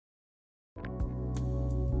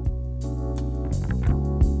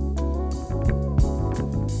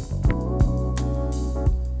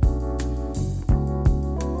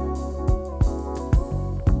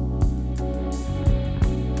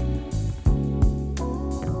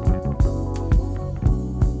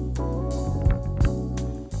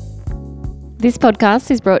This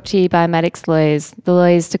podcast is brought to you by Maddocks Lawyers, the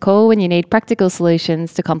lawyers to call when you need practical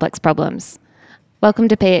solutions to complex problems. Welcome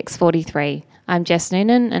to PX43. I'm Jess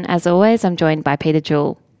Noonan, and as always, I'm joined by Peter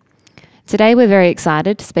Jewell. Today, we're very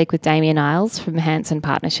excited to speak with Damien Isles from Hansen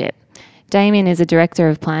Partnership. Damien is a Director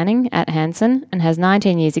of Planning at Hansen and has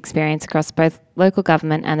 19 years' experience across both local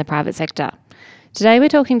government and the private sector. Today we're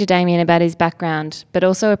talking to Damien about his background, but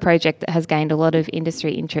also a project that has gained a lot of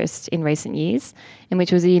industry interest in recent years, in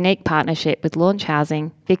which was a unique partnership with Launch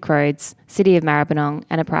Housing, VicRoads, City of Maribyrnong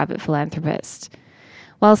and a private philanthropist.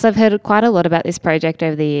 Whilst I've heard quite a lot about this project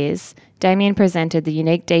over the years, Damien presented the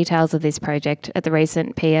unique details of this project at the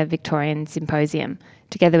recent PIA Victorian Symposium,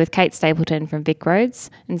 together with Kate Stapleton from VicRoads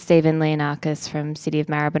and Stephen Leonakis from City of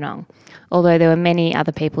Maribyrnong, although there were many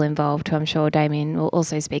other people involved who I'm sure Damien will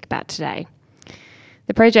also speak about today.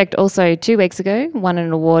 The project also, 2 weeks ago, won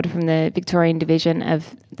an award from the Victorian Division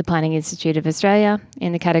of the Planning Institute of Australia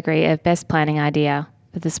in the category of Best Planning Idea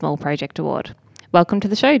for the Small Project Award. Welcome to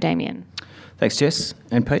the show, Damien. Thanks, Jess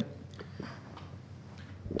and Pete.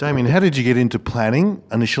 Damien, how did you get into planning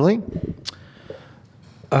initially?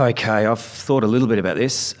 Okay, I've thought a little bit about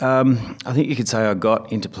this. I think you could say I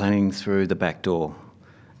got into planning through the back door.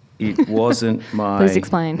 It wasn't my Please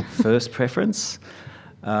explain. first preference.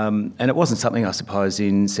 And it wasn't something, I suppose,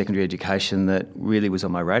 in secondary education that really was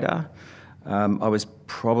on my radar. I was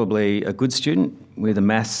probably a good student with a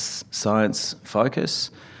maths, science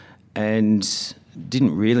focus and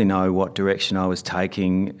didn't really know what direction I was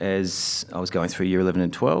taking as I was going through year 11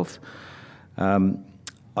 and 12. I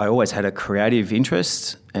always had a creative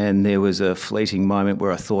interest, and there was a fleeting moment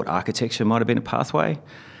where I thought architecture might have been a pathway.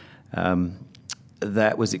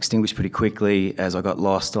 That was extinguished pretty quickly as I got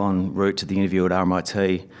lost en route to the interview at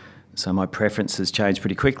RMIT. So my preferences changed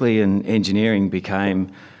pretty quickly and engineering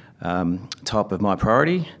became top of my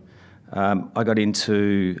priority. I got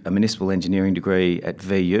into a municipal engineering degree at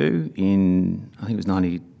VU in, I think it was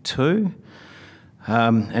 92,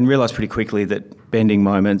 and realised pretty quickly that bending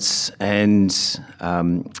moments and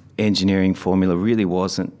engineering formula really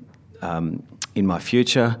wasn't in my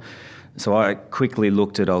future. So I quickly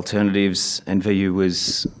looked at alternatives, and VU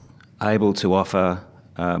was able to offer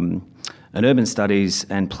an urban studies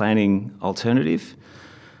and planning alternative.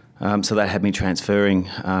 So that had me transferring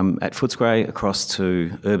at Footscray across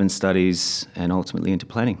to urban studies and ultimately into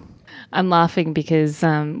planning. I'm laughing because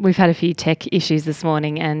we've had a few tech issues this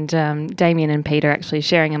morning, and Damien and Peter are actually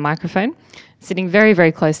sharing a microphone, sitting very,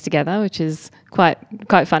 very close together, which is quite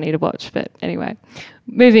funny to watch. But anyway,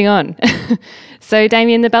 moving on. So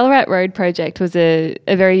Damien, the Ballarat Road project was a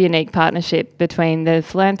very unique partnership between the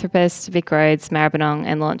philanthropist, VicRoads, Maribyrnong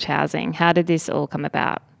and Launch Housing. How did this all come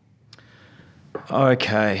about?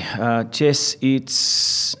 Okay, Jess, it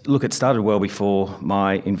started well before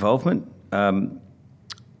my involvement.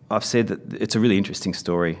 I've said that it's a really interesting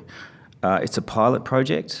story. It's a pilot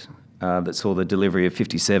project that saw the delivery of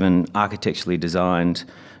 57 architecturally designed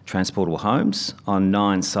transportable homes on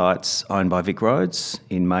 9 sites owned by VicRoads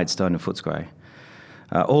in Maidstone and Footscray.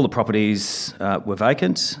 All the properties were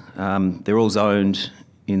vacant. They're all zoned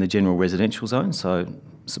in the general residential zone, so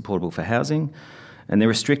supportable for housing, and they're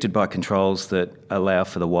restricted by controls that allow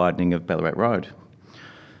for the widening of Ballarat Road.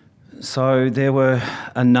 So there were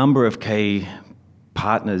a number of key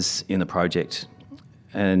partners in the project,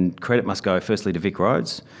 and credit must go firstly to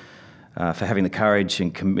VicRoads for having the courage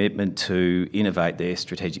and commitment to innovate their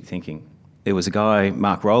strategic thinking. There was a guy,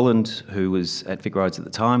 Mark Rowland, who was at VicRoads at the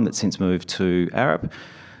time, that's since moved to Arup,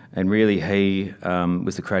 and really he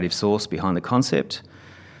was the creative source behind the concept.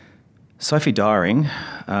 Sophie Dyring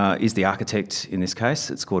is the architect in this case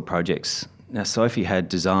at Scored Projects. Now, Sophie had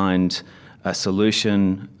designed a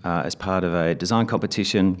solution as part of a design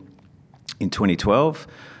competition in 2012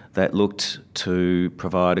 that looked to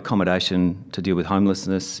provide accommodation to deal with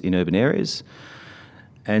homelessness in urban areas.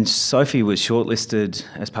 And Sophie was shortlisted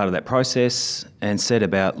as part of that process and set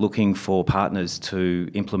about looking for partners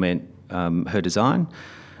to implement her design.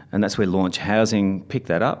 And that's where Launch Housing picked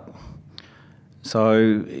that up.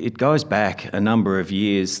 So it goes back a number of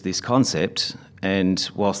years, this concept, and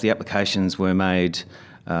whilst the applications were made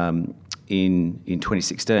in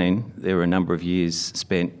 2016, there were a number of years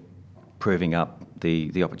spent proving up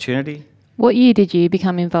the opportunity. What year did you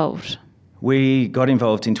become involved? We got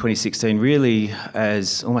involved in 2016 really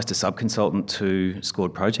as almost a sub-consultant to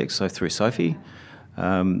Scored Projects, so through Sophie.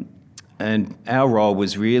 And our role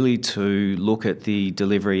was really to look at the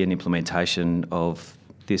delivery and implementation of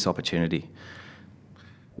this opportunity.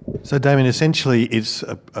 So, Damien, essentially it's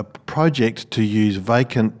a project to use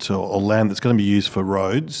vacant or land that's going to be used for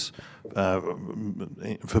roads.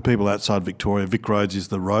 For people outside Victoria, Vic Roads is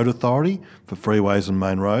the road authority for freeways and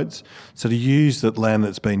main roads. So to use that land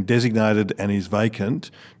that's been designated and is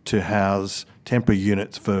vacant to house temporary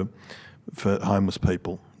units for homeless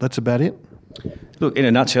people. That's about it? Look, in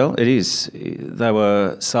a nutshell, it is. They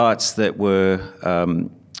were sites that were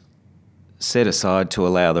set aside to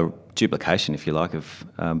allow the duplication, if you like, of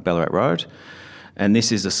Ballarat Road. And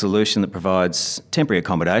this is a solution that provides temporary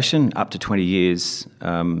accommodation up to 20 years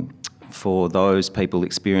for those people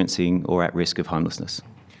experiencing or at risk of homelessness.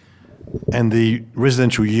 And the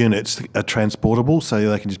residential units are transportable, so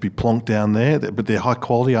they can just be plonked down there, but they're high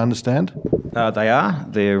quality, I understand? They are.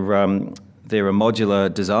 They're a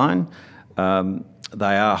modular design.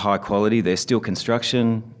 They are high quality. They're steel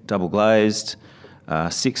construction, double glazed,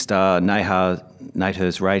 6-star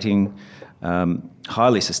NATHERS rating,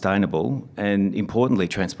 highly sustainable and importantly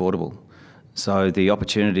transportable. So the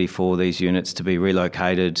opportunity for these units to be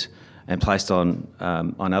relocated and placed on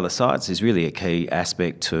other sites is really a key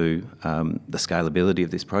aspect to the scalability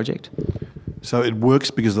of this project. So it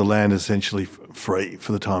works because the land is essentially free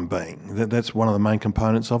for the time being. That's one of the main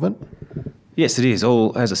components of it? Yes, it is.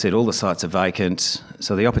 As I said, all the sites are vacant,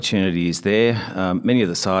 so the opportunity is there. Many of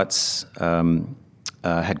the sites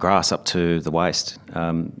had grass up to the waist,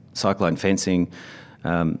 cyclone fencing.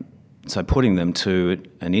 So putting them to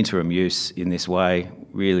an interim use in this way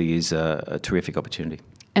really is a terrific opportunity.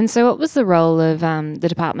 And so what was the role of the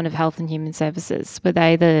Department of Health and Human Services? Were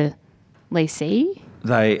they the leasee?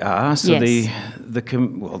 They are. So yes.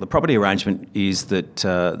 the property arrangement is that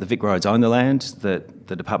the Vic Roads own the land, that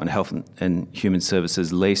the Department of Health and Human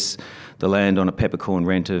Services lease the land on a peppercorn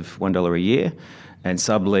rent of $1 a year and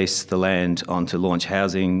sublease the land onto Launch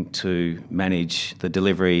Housing to manage the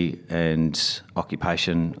delivery and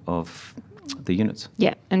occupation of the units.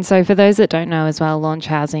 Yeah, and so for those that don't know as well, Launch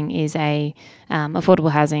Housing is a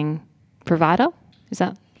affordable housing provider. Is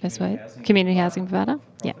that the best way? Community housing provider.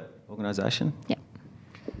 Yeah. Organisation. Yeah.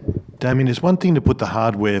 Damien, it's one thing to put the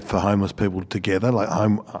hardware for homeless people together, like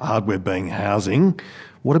hardware being housing.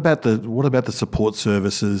 What about the support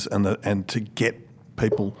services and to get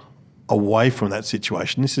people away from that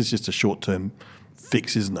situation? This is just a short-term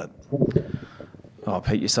fix, isn't it? Oh,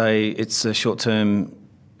 Pete, you say it's a short-term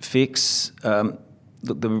fix.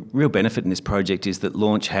 The real benefit in this project is that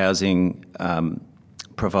Launch Housing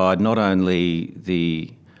provide not only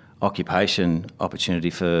the occupation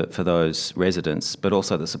opportunity for those residents, but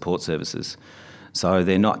also the support services. So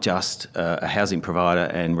they're not just a housing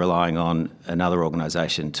provider and relying on another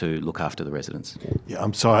organisation to look after the residents. Yeah,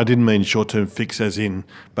 I'm sorry, I didn't mean short-term fix as in,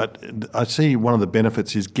 but I see one of the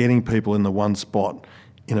benefits is getting people in the one spot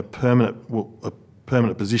in a permanent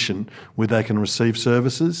position where they can receive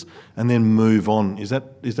services and then move on. Is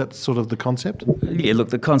that sort of the concept? Yeah, look,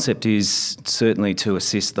 the concept is certainly to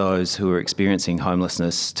assist those who are experiencing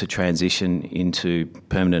homelessness to transition into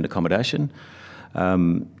permanent accommodation.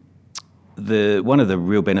 One of the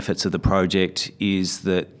real benefits of the project is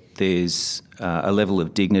that there's a level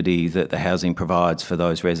of dignity that the housing provides for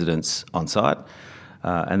those residents on site,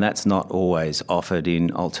 and that's not always offered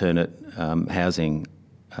in alternate housing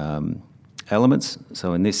elements.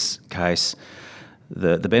 So in this case,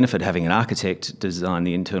 the benefit of having an architect design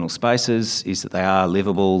the internal spaces is that they are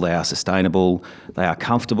livable, they are sustainable, they are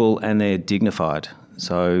comfortable and they're dignified.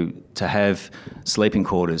 So to have sleeping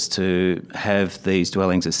quarters, to have these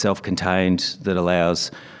dwellings as self-contained that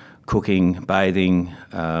allows cooking, bathing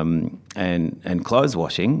and clothes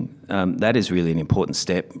washing, that is really an important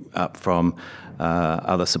step up from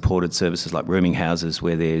other supported services like rooming houses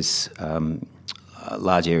where there's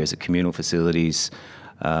large areas of communal facilities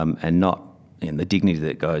and not the dignity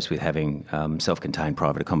that goes with having self-contained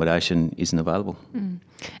private accommodation isn't available. Mm.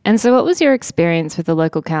 And so what was your experience with the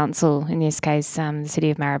local council, in this case the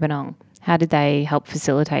City of Maribyrnong? How did they help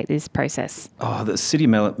facilitate this process? Oh, the City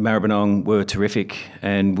of Maribyrnong were terrific,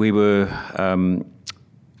 and we were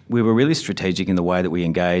really strategic in the way that we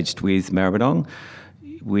engaged with Maribyrnong.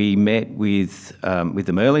 We met with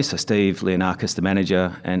them early, so Steve Leonakis, the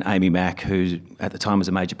manager, and Amy Mack, who at the time was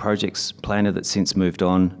a major projects planner that's since moved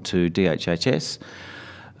on to DHHS.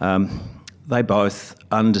 They both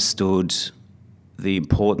understood the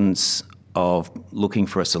importance of looking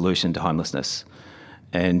for a solution to homelessness.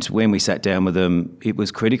 And when we sat down with them, it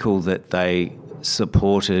was critical that they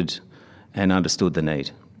supported and understood the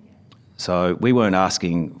need. So we weren't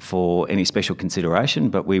asking for any special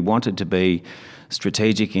consideration, but we wanted to be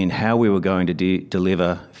strategic in how we were going to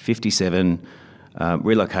deliver 57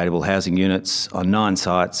 relocatable housing units on 9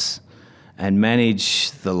 sites and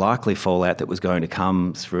manage the likely fallout that was going to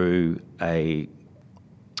come through a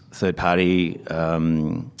third-party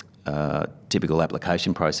typical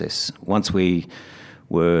application process. Once we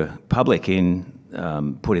were public in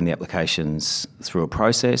putting the applications through a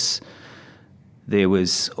process, there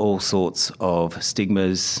was all sorts of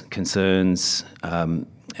stigmas, concerns, and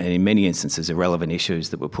in many instances irrelevant issues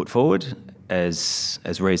that were put forward as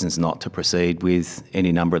reasons not to proceed with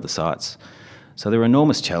any number of the sites. So there were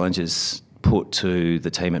enormous challenges put to the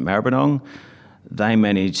team at Maribyrnong. They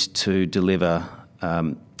managed to deliver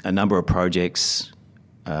a number of projects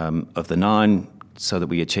of the 9 so that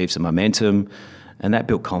we achieved some momentum, and that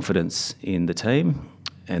built confidence in the team.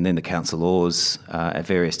 And then the council laws at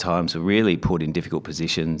various times were really put in difficult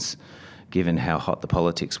positions given how hot the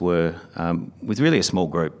politics were, with really a small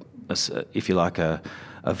group, if you like, a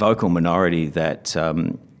vocal minority that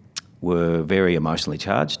were very emotionally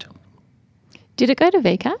charged. Did it go to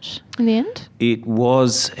VCAT in the end? It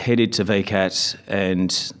was headed to VCAT,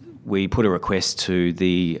 and we put a request to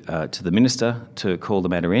the minister to call the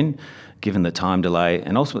matter in, given the time delay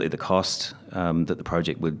and ultimately the cost that the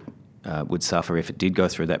project would suffer if it did go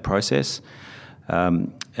through that process.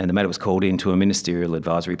 And the matter was called into a ministerial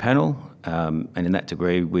advisory panel, and in that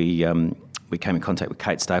degree we came in contact with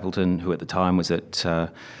Kate Stapleton, who at the time was at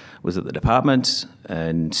the department,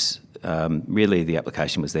 and really the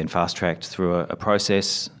application was then fast-tracked through a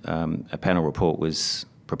process. A panel report was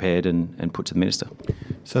prepared and put to the minister.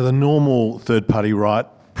 So the normal third-party right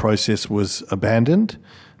process was abandoned,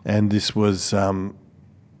 and this was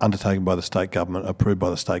undertaken by the state government, approved by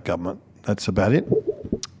the state government. That's about it?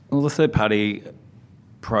 Well, the third-party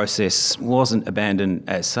process wasn't abandoned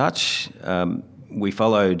as such. We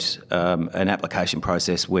followed an application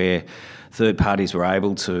process where third parties were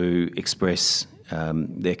able to express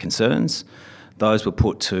their concerns. Those were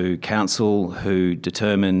put to council, who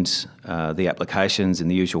determined the applications in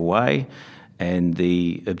the usual way, and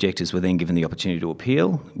the objectors were then given the opportunity to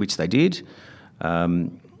appeal, which they did.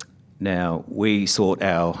 Now, we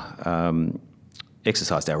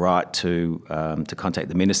exercised our right to contact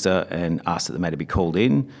the minister and ask that the matter be called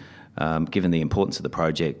in, given the importance of the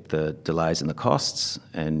project, the delays and the costs,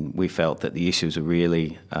 and we felt that the issues were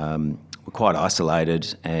really were quite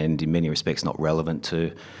isolated and in many respects not relevant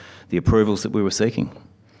to the approvals that we were seeking.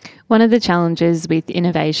 One of the challenges with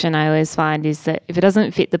innovation I always find is that if it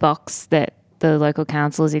doesn't fit the box that the local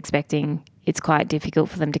council is expecting, it's quite difficult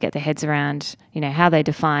for them to get their heads around, how they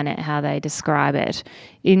define it, how they describe it.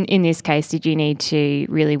 In this case, did you need to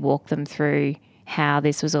really walk them through how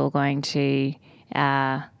this was all going to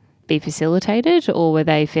be facilitated, or were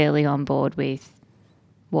they fairly on board with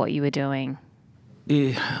what you were doing?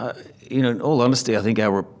 Yeah, in all honesty, I think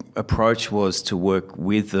our approach was to work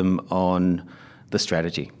with them on the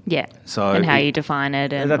strategy. Yeah, so and how you define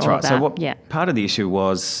it and that's all right. of that. So part of the issue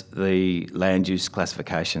was the land use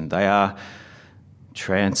classification. They are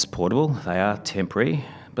transportable, they are temporary,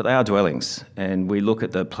 but they are dwellings. And we look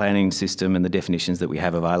at the planning system and the definitions that we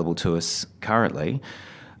have available to us currently.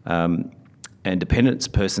 And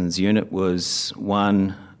dependent persons unit was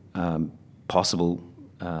one possible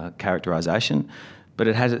characterisation, but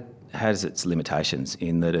it has its limitations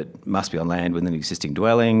in that it must be on land with an existing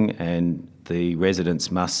dwelling, and the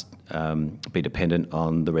residents must be dependent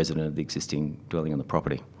on the resident of the existing dwelling on the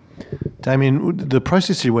property. Damien, the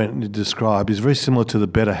process you went to describe is very similar to the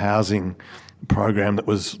Better Housing program that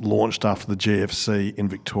was launched after the GFC in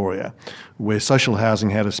Victoria, where social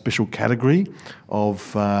housing had a special category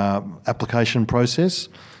of application process,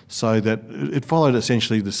 so that it followed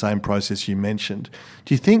essentially the same process you mentioned.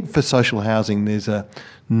 Do you think for social housing there's a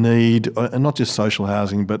need, and not just social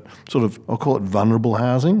housing, but sort of, I'll call it vulnerable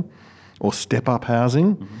housing or step-up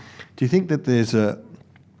housing? Mm-hmm. Do you think that there's a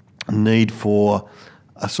need for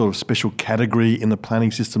a sort of special category in the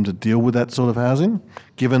planning system to deal with that sort of housing,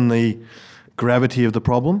 given the gravity of the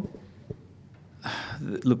problem?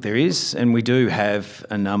 Look, there is, and we do have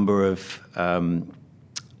a number of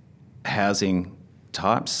housing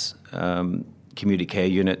types, community care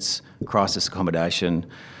units, crisis accommodation.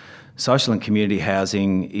 Social and community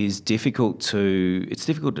housing is difficult to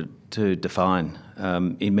define.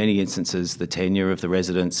 In many instances, the tenure of the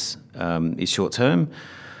residents is short term.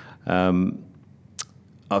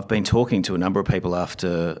 I've been talking to a number of people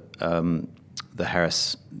after the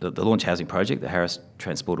Harris, the Launch Housing Project, the Harris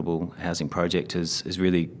Transportable Housing Project has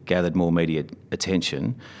really gathered more media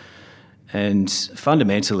attention. And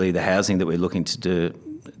fundamentally, the housing that we're looking to do,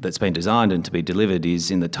 that's been designed and to be delivered, is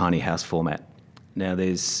in the tiny house format. Now,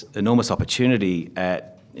 there's enormous opportunity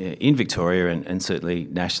in Victoria and certainly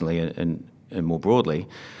nationally and more broadly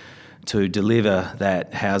to deliver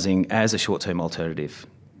that housing as a short-term alternative.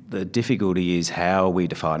 the difficulty is how we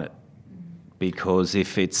define it, because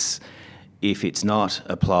if it's not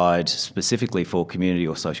applied specifically for community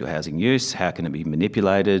or social housing use, how can it be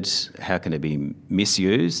manipulated? How can it be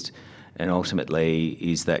misused? And ultimately,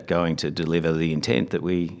 is that going to deliver the intent that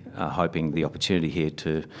we are hoping the opportunity here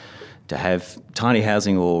to have tiny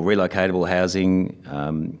housing or relocatable housing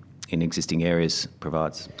in existing areas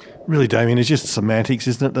provides? Really, Damien, it's just semantics,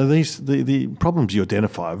 isn't it? The problems you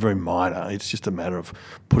identify are very minor. It's just a matter of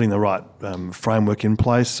putting the right framework in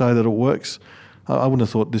place so that it works. I wouldn't have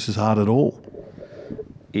thought this is hard at all.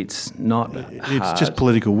 It's not hard. It's just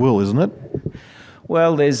political will, isn't it?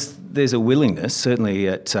 Well, there's a willingness, certainly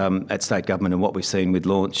at state government, and what we've seen with the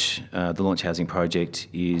Launch Housing Project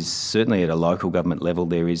is certainly at a local government level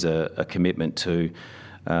there is a commitment to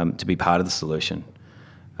be part of the solution.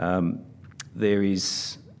 There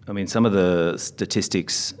is, some of the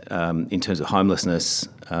statistics in terms of homelessness,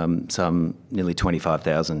 some nearly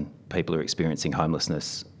 25,000 people are experiencing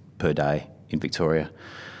homelessness per day in Victoria.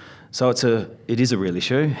 So it is a real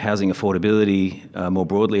issue. Housing affordability more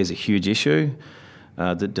broadly is a huge issue.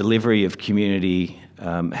 The delivery of community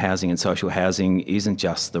housing and social housing isn't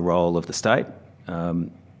just the role of the state.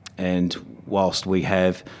 And whilst we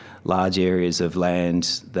have large areas of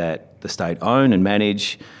land that the state own and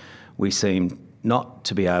manage, we seem not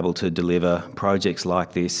to be able to deliver projects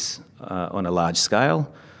like this on a large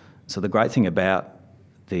scale. So the great thing about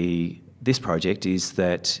this project is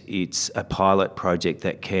that it's a pilot project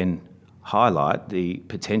that can highlight the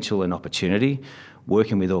potential and opportunity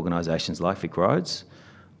working with organisations like VicRoads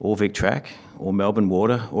or VicTrack or Melbourne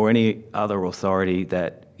Water or any other authority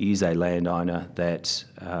that is a landowner that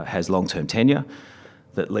has long-term tenure,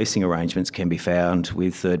 that leasing arrangements can be found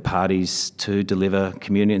with third parties to deliver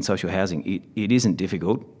community and social housing. It isn't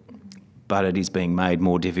difficult, but it is being made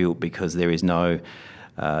more difficult because there is no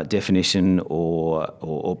definition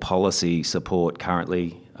or policy support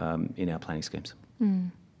currently in our planning schemes.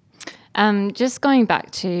 Just going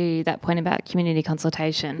back to that point about community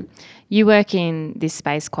consultation, you work in this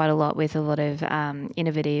space quite a lot with a lot of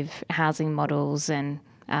innovative housing models and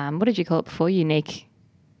what did you call it before? Unique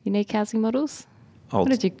housing models?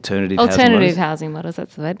 Alternative housing models,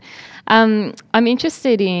 that's the word. I'm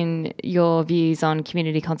interested in your views on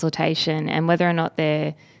community consultation and whether or not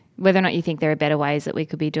you think there are better ways that we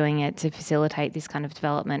could be doing it to facilitate this kind of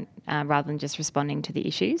development rather than just responding to the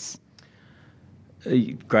issues.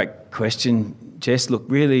 Great question, Jess. Look,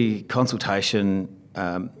 really, consultation,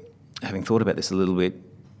 having thought about this a little bit,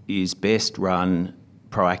 is best run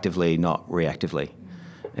proactively, not reactively.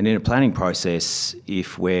 And in a planning process,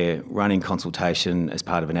 if we're running consultation as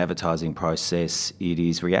part of an advertising process, it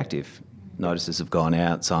is reactive. Notices have gone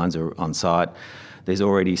out, signs are on site. There's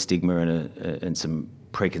already stigma and some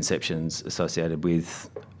preconceptions associated with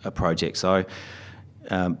a project. So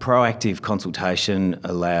proactive consultation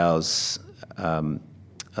allows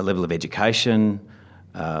a level of education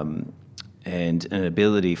and an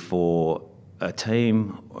ability for a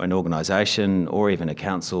team, or an organisation, or even a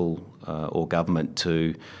council or government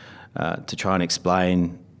to try and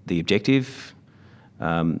explain the objective,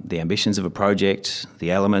 the ambitions of a project,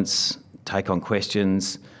 the elements, take on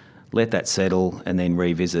questions, let that settle, and then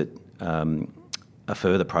revisit a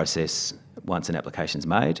further process once an application's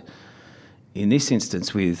made. In this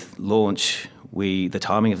instance with Launch, the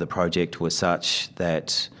timing of the project was such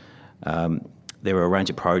that there were a range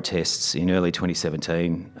of protests in early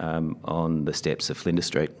 2017 on the steps of Flinders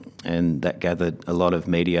Street, and that gathered a lot of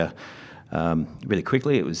media really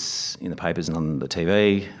quickly. It was in the papers and on the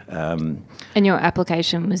TV. And your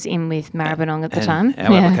application was in with Maribyrnong at the time?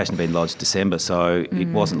 Our application had been lodged December, so it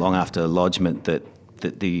wasn't long after lodgement that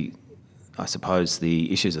I suppose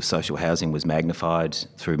the issues of social housing was magnified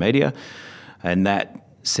through media, and that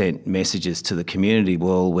sent messages to the community,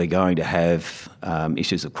 well, we're going to have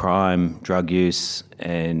issues of crime, drug use,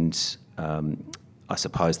 and I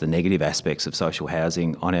suppose the negative aspects of social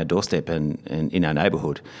housing on our doorstep and in our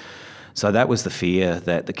neighbourhood. So that was the fear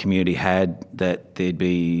that the community had, that there'd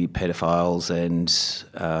be pedophiles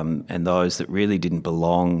and those that really didn't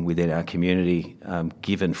belong within our community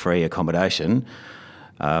given free accommodation.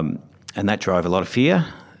 And that drove a lot of fear,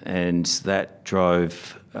 and that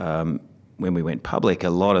drove when we went public, a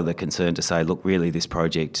lot of the concern to say, look, really this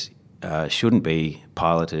project shouldn't be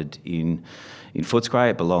piloted in Footscray,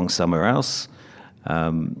 it belongs somewhere else.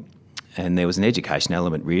 And there was an education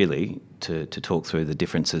element really to talk through the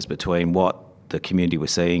differences between what the community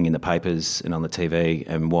was seeing in the papers and on the TV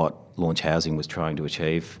and what Launch Housing was trying to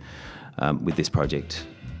achieve with this project.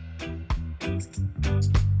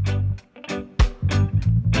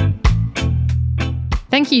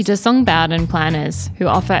 Thank Thank you to Song Bowden Planners, who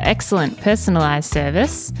offer excellent personalised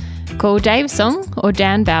service. Call Dave Song or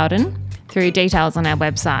Dan Bowden through details on our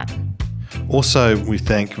website. Also, we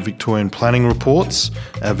thank Victorian Planning Reports,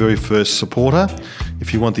 our very first supporter.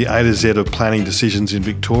 If you want the A to Z of planning decisions in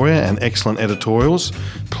Victoria and excellent editorials,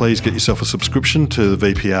 please get yourself a subscription to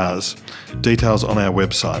the VPRs. Details on our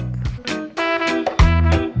website.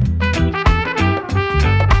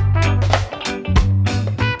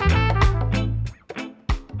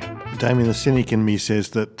 Damien, the cynic in me says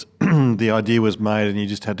that the idea was made and you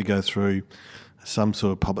just had to go through some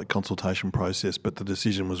sort of public consultation process, but the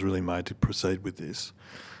decision was really made to proceed with this.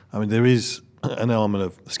 I mean, there is an element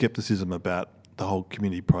of scepticism about the whole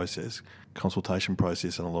community process, consultation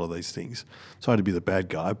process, and a lot of these things. Sorry to be the bad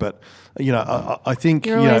guy, but I think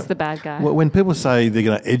you're always the bad guy. When people say they're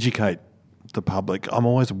going to educate the public, I'm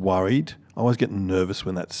always worried. I always get nervous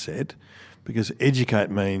when that's said, because educate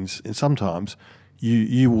means, and sometimes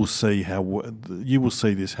you will see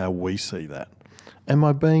this how we see that. Am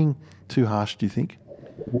I being too harsh, do you think?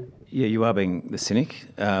 Yeah, you are being the cynic,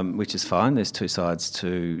 which is fine. There's two sides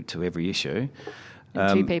to every issue.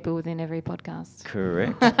 Two people within every podcast.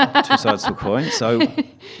 Correct. Two sides to a coin. So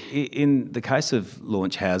in the case of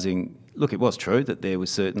Launch Housing, look, it was true that there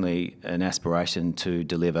was certainly an aspiration to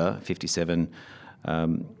deliver 57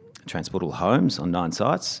 transportable homes on 9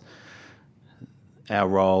 sites. Our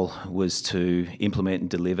role was to implement and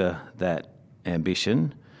deliver that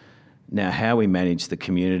ambition. Now, how we manage the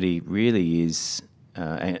community really is,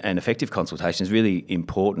 and effective consultation is really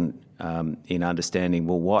important in understanding,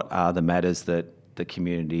 well, what are the matters that the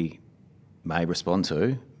community may respond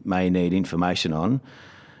to, may need information on,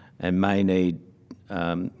 and may need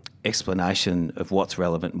explanation of what's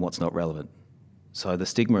relevant and what's not relevant. So the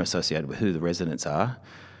stigma associated with who the residents are,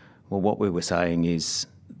 well, what we were saying is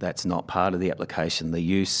that's not part of the application. The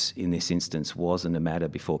use in this instance wasn't a matter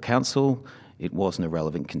before council. It wasn't a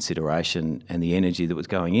relevant consideration, and the energy that was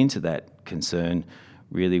going into that concern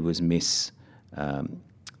really was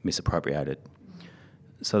misappropriated.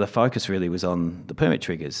 So the focus really was on the permit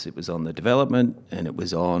triggers. It was on the development, and it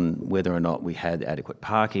was on whether or not we had adequate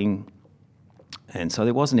parking. And so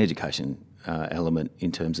there was an education element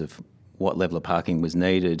in terms of what level of parking was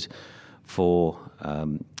needed for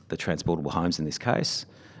the transportable homes in this case,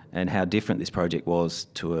 and how different this project was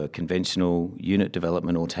to a conventional unit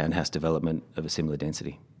development or townhouse development of a similar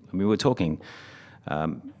density. I mean, we're talking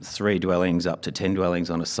 3 dwellings up to 10 dwellings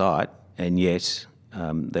on a site, and yet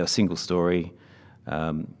they were single storey,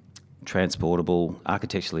 transportable,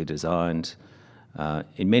 architecturally designed,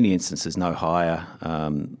 in many instances no higher,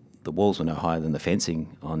 the walls were no higher than the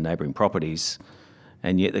fencing on neighbouring properties,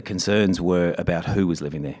 and yet the concerns were about who was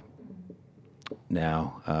living there.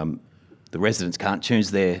 Now, the residents can't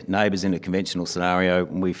choose their neighbours in a conventional scenario,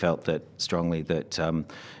 and we felt that strongly that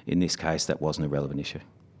in this case that wasn't a relevant issue.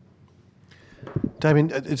 Damien,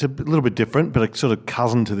 it's a little bit different, but a sort of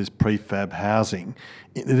cousin to this prefab housing.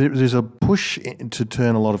 There's a push to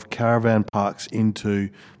turn a lot of caravan parks into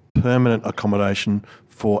permanent accommodation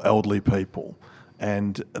for elderly people.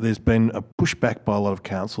 And there's been a pushback by a lot of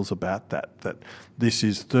councils about that this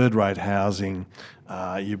is third-rate housing.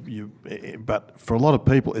 But for a lot of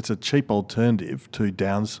people, it's a cheap alternative to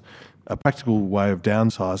a practical way of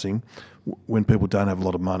downsizing when people don't have a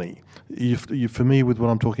lot of money. Are you familiar with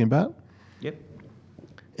what I'm talking about? Yep.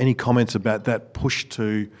 Any comments about that push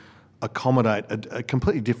to accommodate a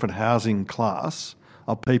completely different housing class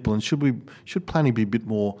of people, and should planning be a bit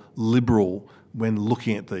more liberal when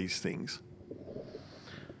looking at these things?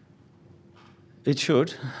 It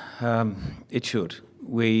should. It should.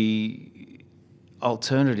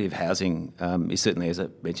 Alternative housing is certainly, as I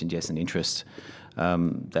mentioned, Jess, an interest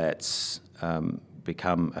that's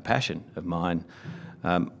become a passion of mine.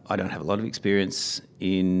 I don't have a lot of experience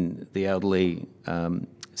in the elderly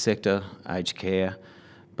sector, aged care,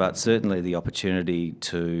 but certainly the opportunity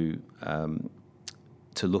to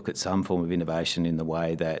look at some form of innovation in the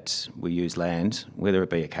way that we use land, whether it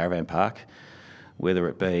be a caravan park, whether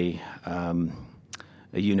it be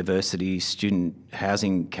a university student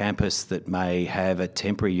housing campus that may have a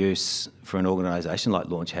temporary use for an organisation like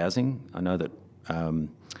Launch Housing. I know that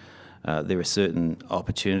there are certain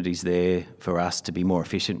opportunities there for us to be more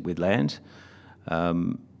efficient with land.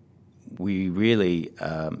 We really,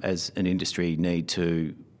 as an industry, need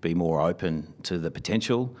to be more open to the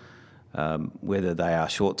potential, whether they are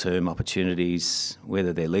short-term opportunities,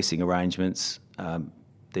 whether they're leasing arrangements.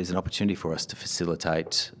 There's an opportunity for us to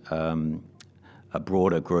facilitate a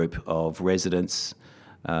broader group of residents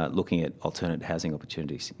looking at alternate housing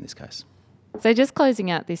opportunities in this case. So just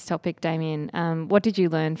closing out this topic, Damien, what did you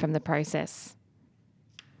learn from the process?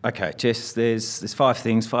 Okay, Jess, there's 5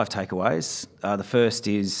 things, 5 takeaways. The first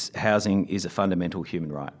is housing is a fundamental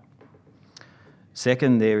human right.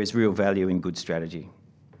 Second, there is real value in good strategy.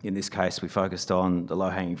 In this case, we focused on the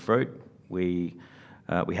low-hanging fruit. We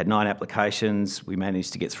had 9 applications. We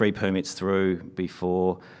managed to get 3 permits through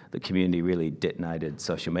before the community really detonated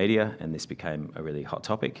social media, and this became a really hot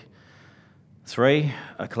topic. 3,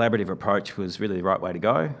 a collaborative approach was really the right way to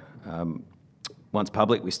go. Once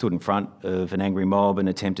public, we stood in front of an angry mob and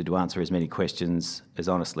attempted to answer as many questions as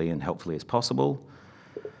honestly and helpfully as possible.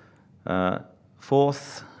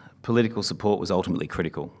 4th, political support was ultimately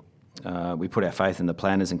critical. We put our faith in the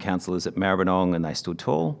planners and councillors at Maribyrnong and they stood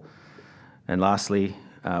tall. And lastly,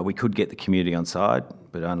 we could get the community on side,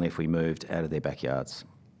 but only if we moved out of their backyards.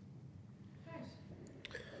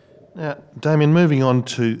 Now, Damien, moving on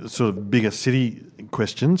to sort of bigger city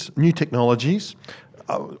questions, new technologies.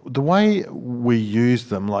 The way we use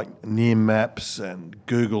them, like Near Maps and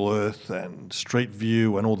Google Earth and Street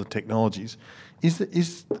View and all the technologies, is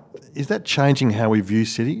that changing how we view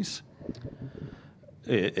cities?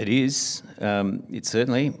 It is. It's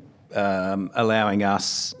certainly allowing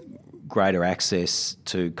us greater access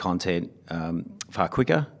to content far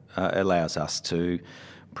quicker. Allows us to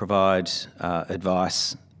provide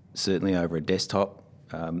advice certainly over a desktop.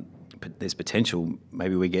 But there's potential.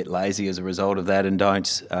 Maybe we get lazy as a result of that and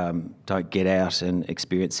don't get out and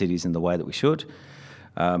experience cities in the way that we should.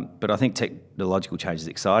 But I think technological change is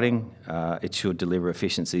exciting. It should deliver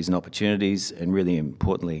efficiencies and opportunities, and really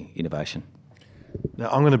importantly, innovation. Now,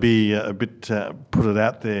 I'm going to be a bit put it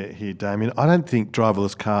out there here, Damien. I don't think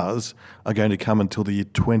driverless cars are going to come until the year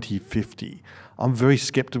 2050. I'm very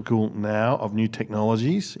sceptical now of new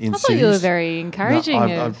technologies in cities. I thought you were very encouraging.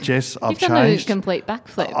 No, Jess, I've You've changed. done a complete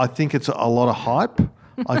backflip. I think it's a lot of hype.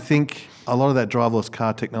 I think a lot of that driverless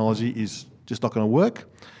car technology is just not going to work.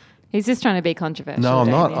 He's just trying to be controversial. No, I'm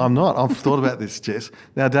Damien. not. I'm not. I've thought about this, Jess.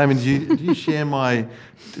 Now, Damien, do you share my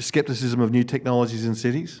scepticism of new technologies in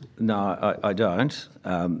cities? No, I don't.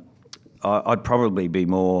 I'd probably be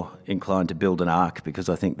more inclined to build an ark because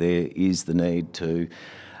I think there is the need to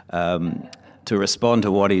respond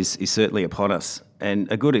to what is certainly upon us. And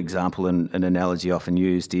a good example and an analogy often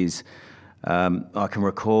used is I can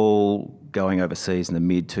recall going overseas in the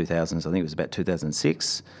mid-2000s, I think it was about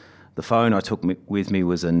 2006. The phone I took with me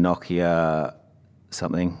was a Nokia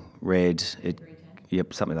something, red,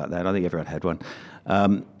 something like that. I think everyone had one.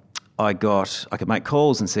 I could make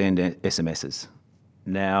calls and send SMSs.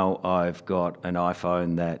 Now I've got an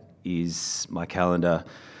iPhone that is my calendar,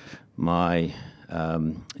 my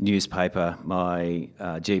newspaper, my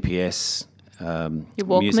GPS, your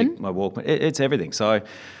Walkman? music, my Walkman. It's everything. So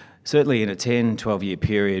certainly in a 10, 12-year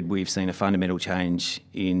period, we've seen a fundamental change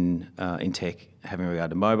in tech having regard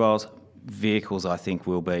to mobiles. Vehicles, I think,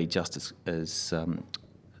 will be just as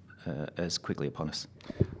quickly upon us.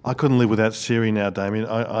 I couldn't live without Siri now, Damien.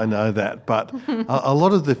 I know that. But a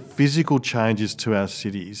lot of the physical changes to our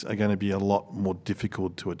cities are going to be a lot more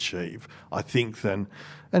difficult to achieve, I think, than...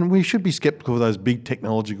 And we should be sceptical of those big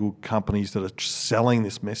technological companies that are selling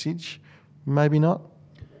this message. Maybe not.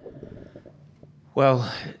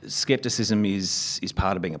 Well, scepticism is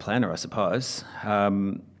part of being a planner, I suppose.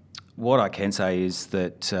 What I can say is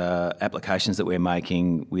that applications that we're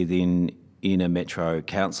making within inner metro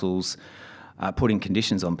councils are putting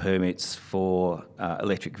conditions on permits for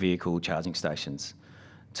electric vehicle charging stations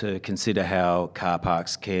to consider how car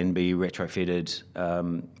parks can be retrofitted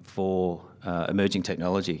for emerging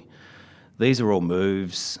technology. These are all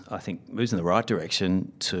moves, I think, moves in the right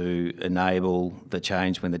direction to enable the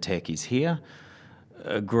change when the tech is here.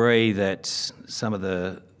 Agree that some of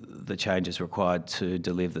the changes required to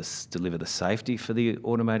deliver the safety for the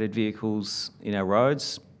automated vehicles in our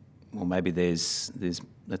roads. Well, maybe that's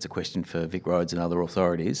a question for Vic Roads and other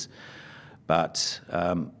authorities. But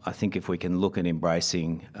I think if we can look at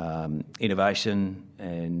embracing innovation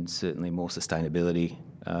and certainly more sustainability,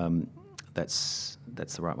 that's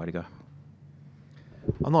the right way to go.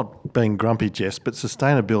 I'm not being grumpy, Jess, but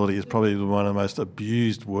sustainability is probably one of the most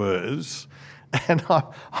abused words. And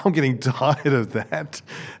I'm getting tired of that.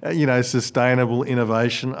 Sustainable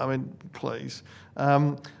innovation. I mean, please.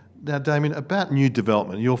 Now, Damien, about new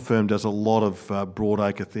development, your firm does a lot of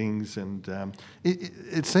broadacre things, and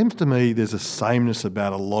it seems to me there's a sameness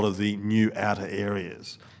about a lot of the new outer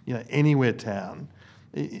areas. Anywhere town.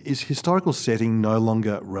 Is historical setting no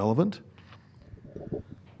longer relevant?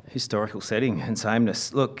 Historical setting and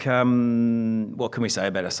sameness. Look, what can we say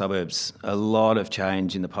about our suburbs? A lot of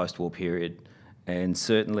change in the post-war period, and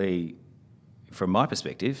certainly from my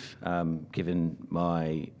perspective, given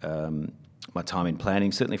my time in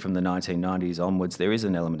planning, certainly from the 1990s onwards, there is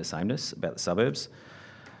an element of sameness about the suburbs.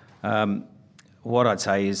 What I'd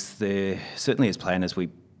say is certainly as planners, we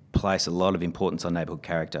place a lot of importance on neighbourhood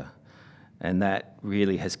character, and that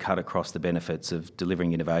really has cut across the benefits of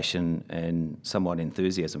delivering innovation and somewhat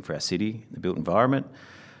enthusiasm for our city, the built environment.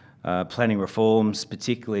 Planning reforms,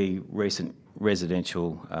 particularly recent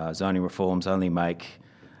residential zoning reforms, only make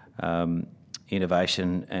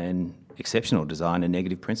innovation and exceptional design a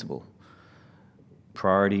negative principle.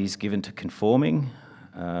 Priorities given to conforming,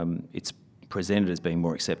 it's presented as being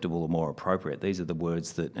more acceptable or more appropriate. These are the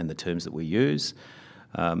words and the terms that we use.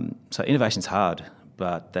 So innovation's hard,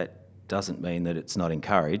 but that doesn't mean that it's not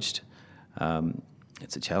encouraged.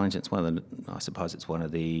 It's a challenge. It's one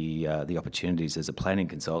of the opportunities as a planning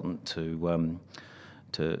consultant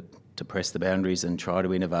to press the boundaries and try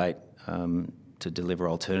to innovate, to deliver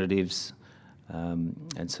alternatives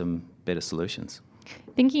and some better solutions.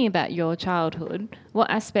 Thinking about your childhood, what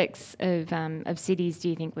aspects of cities do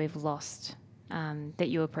you think we've lost that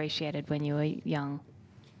you appreciated when you were younger?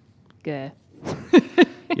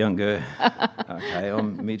 Younger. Okay,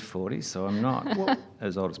 I'm mid-40s, so I'm not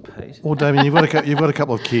as old as Pete. Well, Damien, you've got a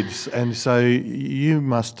couple of kids, and so you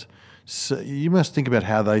must think about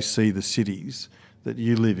how they see the cities that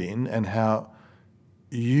you live in and how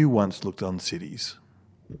you once looked on cities.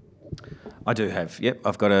 I do have. Yep,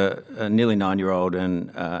 I've got a nearly 9-year-old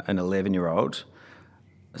and an 11-year-old.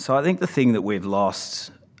 So I think the thing that we've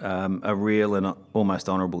lost, a real and almost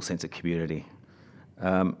honourable sense of community.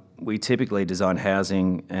 We typically design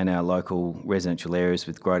housing and our local residential areas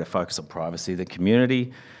with greater focus on privacy than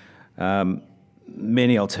community.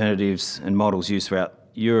 Many alternatives and models used throughout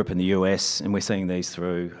Europe and the US, and we're seeing these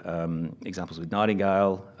through examples with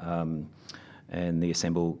Nightingale and the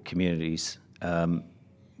Assemble communities,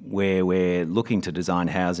 where we're looking to design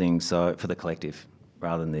housing for the collective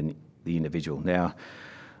rather than the individual. Now,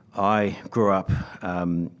 I grew up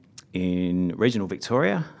in regional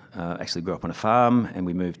Victoria. Actually grew up on a farm, and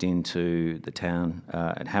we moved into the town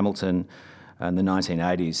at Hamilton in the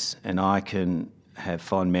 1980s, and I can have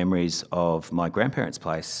fond memories of my grandparents'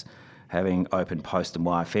 place having open post and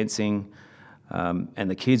wire fencing,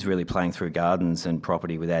 and the kids really playing through gardens and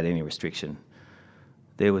property without any restriction.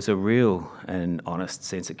 There was a real and honest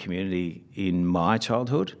sense of community in my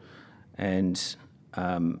childhood, and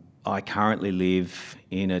I currently live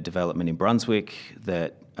in a development in Brunswick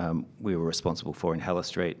that we were responsible for in Haller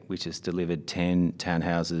Street, which has delivered 10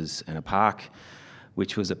 townhouses and a park,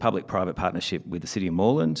 which was a public-private partnership with the City of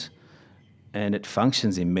Moreland. And it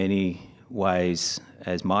functions in many ways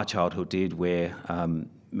as my childhood did, where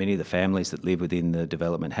many of the families that live within the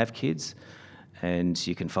development have kids, and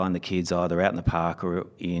you can find the kids either out in the park or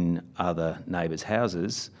in other neighbours'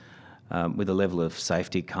 houses with a level of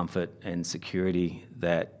safety, comfort and security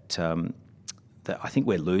that I think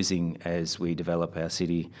we're losing as we develop our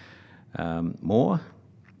city more.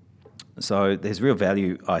 So there's real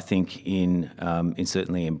value, I think, in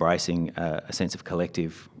certainly embracing a sense of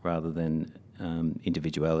collective rather than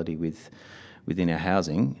individuality within our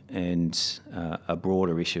housing. And a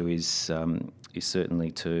broader issue is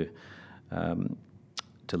certainly to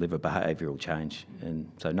deliver behavioural change.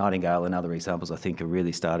 And so Nightingale and other examples, I think, are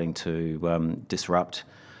really starting to disrupt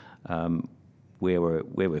where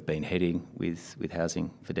we've been heading with housing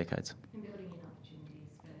for decades. And building in opportunities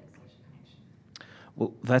for social connection.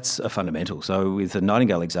 Well, that's a fundamental. So with the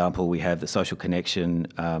Nightingale example, we have the social connection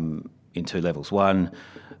in two levels. One,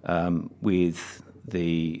 with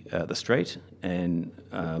the street and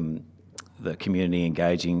the community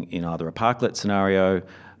engaging in either a parklet scenario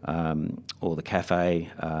or the cafe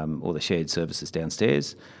or the shared services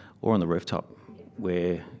downstairs, or on the rooftop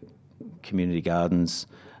where community gardens,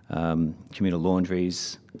 communal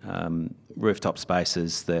laundries, rooftop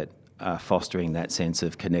spaces that are fostering that sense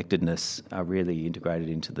of connectedness are really integrated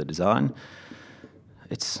into the design.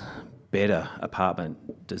 It's better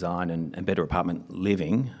apartment design and better apartment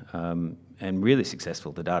living, and really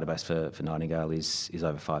successful. The database for Nightingale is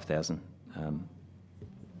over 5,000.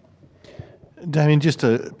 Damien, just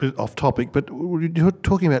a bit off topic, but you're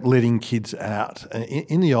talking about letting kids out.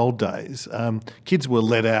 In the old days, kids were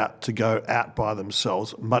let out to go out by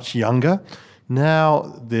themselves much younger.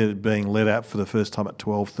 Now they're being let out for the first time at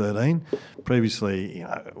 12, 13. Previously,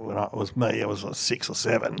 when it was me, I was like 6 or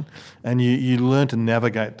 7, and you learn to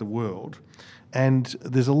navigate the world. And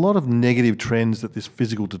there's a lot of negative trends that this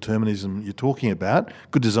physical determinism you're talking about.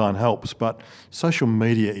 Good design helps, but social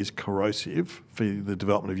media is corrosive for the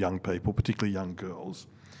development of young people, particularly young girls.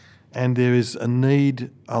 And there is a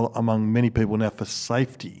need among many people now for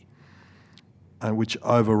safety, which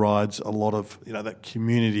overrides a lot of that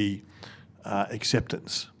community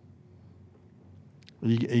acceptance. Are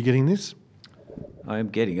you getting this? I am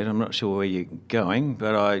getting it. I'm not sure where you're going,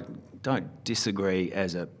 but I don't disagree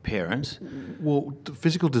as a parent. Well,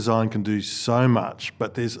 physical design can do so much,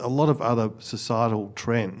 but there's a lot of other societal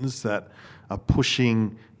trends that are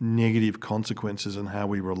pushing negative consequences in how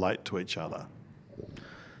we relate to each other.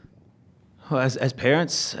 Well, as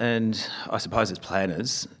parents and I suppose as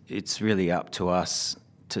planners, it's really up to us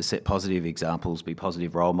to set positive examples, be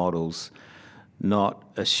positive role models, not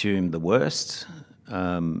assume the worst.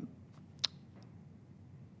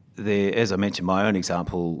 As I mentioned, my own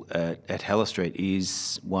example at Hella Street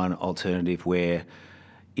is one alternative where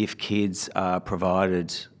if kids are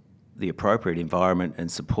provided the appropriate environment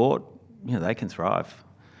and support, they can thrive.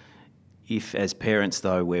 If, as parents,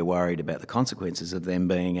 though, we're worried about the consequences of them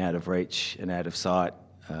being out of reach and out of sight,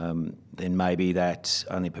 then maybe that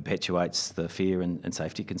only perpetuates the fear and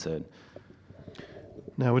safety concern.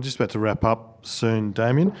 Now, we're just about to wrap up soon,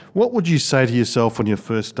 Damien. What would you say to yourself on your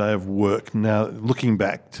first day of work? Now, looking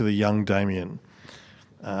back to the young Damien,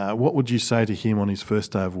 what would you say to him on his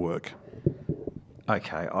first day of work?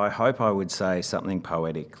 Okay, I hope I would say something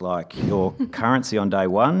poetic, like your currency on day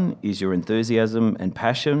one is your enthusiasm and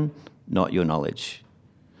passion, not your knowledge.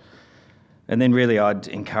 And then really I'd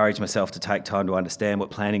encourage myself to take time to understand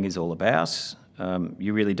what planning is all about.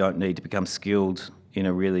 You really don't need to become skilled in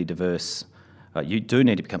a really diverse... you do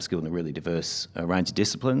need to become skilled in a really diverse range of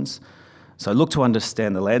disciplines. So look to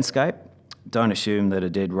understand the landscape. Don't assume that a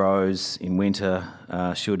dead rose in winter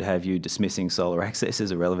should have you dismissing solar access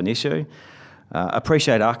as a relevant issue.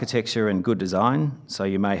 Appreciate architecture and good design, so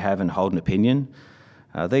you may have and hold an opinion.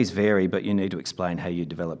 These vary, but you need to explain how you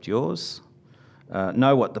developed yours.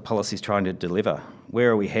 Know what the policy is trying to deliver. Where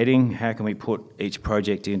are we heading? How can we put each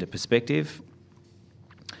project into perspective?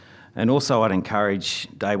 And also I'd encourage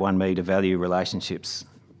day one me to value relationships.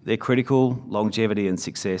 They're critical. Longevity and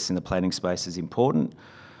success in the planning space is important.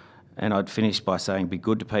 And I'd finish by saying be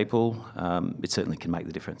good to people. It certainly can make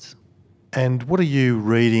the difference. And what are you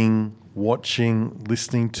reading, watching,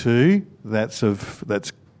 listening to that's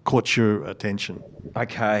caught your attention?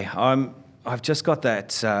 Okay, I've just got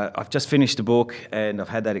that. I've just finished a book, and I've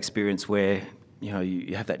had that experience where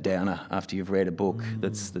you have that downer after you've read a book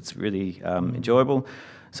that's really enjoyable.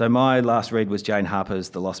 So my last read was Jane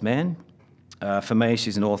Harper's The Lost Man. For me,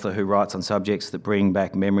 she's an author who writes on subjects that bring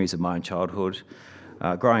back memories of my own childhood.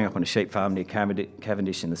 Growing up on a sheep farm near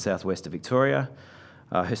Cavendish in the southwest of Victoria.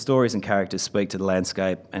 Her stories and characters speak to the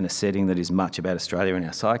landscape and a setting that is much about Australia and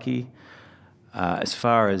our psyche. As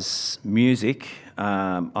far as music,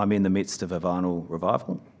 I'm in the midst of a vinyl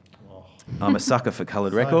revival. I'm a sucker for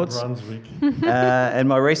coloured records. Brunswick. And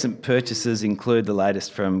my recent purchases include the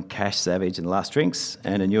latest from Cash Savage and the Last Drinks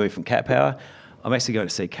and a newie from Cat Power. I'm actually going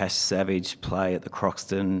to see Cash Savage play at the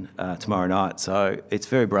Croxton tomorrow night. So it's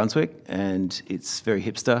very Brunswick and it's very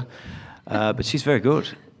hipster, but she's very good.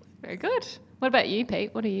 Very good. What about you,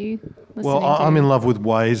 Pete? What are you listening Well, to? I'm in love with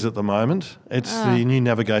Waze at the moment. It's the new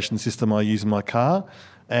navigation system I use in my car,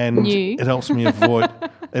 and it helps me avoid.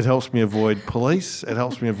 It helps me avoid police. It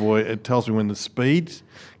helps me avoid. It tells me when the speed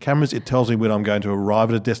cameras. It tells me when I'm going to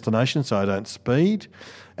arrive at a destination, so I don't speed.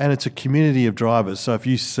 And it's a community of drivers. So if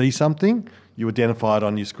you see something, you identify it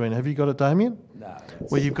on your screen. Have you got it, Damien? No.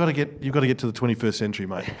 Well, you've got to get to the 21st century,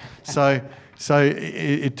 mate. So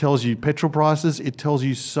it tells you petrol prices. It tells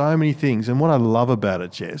you so many things. And what I love about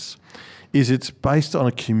it, Jess, is it's based on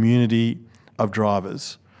a community of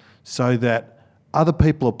drivers, so that other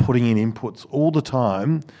people are putting in inputs all the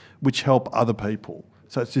time, which help other people.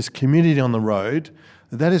 So it's this community on the road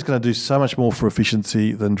that is going to do so much more for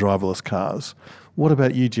efficiency than driverless cars. What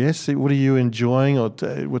about you, Jess? What are you enjoying, or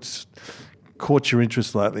what's caught your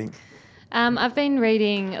interest lately? I've been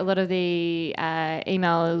reading a lot of the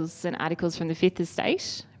emails and articles from the Fifth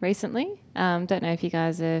Estate recently. Don't know if you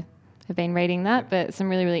guys have been reading that, but some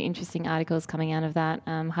really, really interesting articles coming out of that.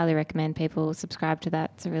 Highly recommend people subscribe to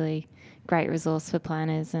that. It's a really great resource for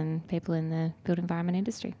planners and people in the built environment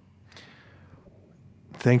industry.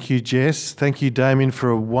 Thank you, Jess. Thank you, Damien,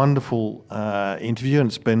 for a wonderful interview, and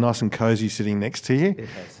it's been nice and cosy sitting next to you. It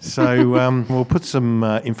has. So we'll put some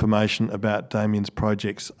information about Damien's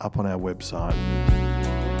projects up on our website.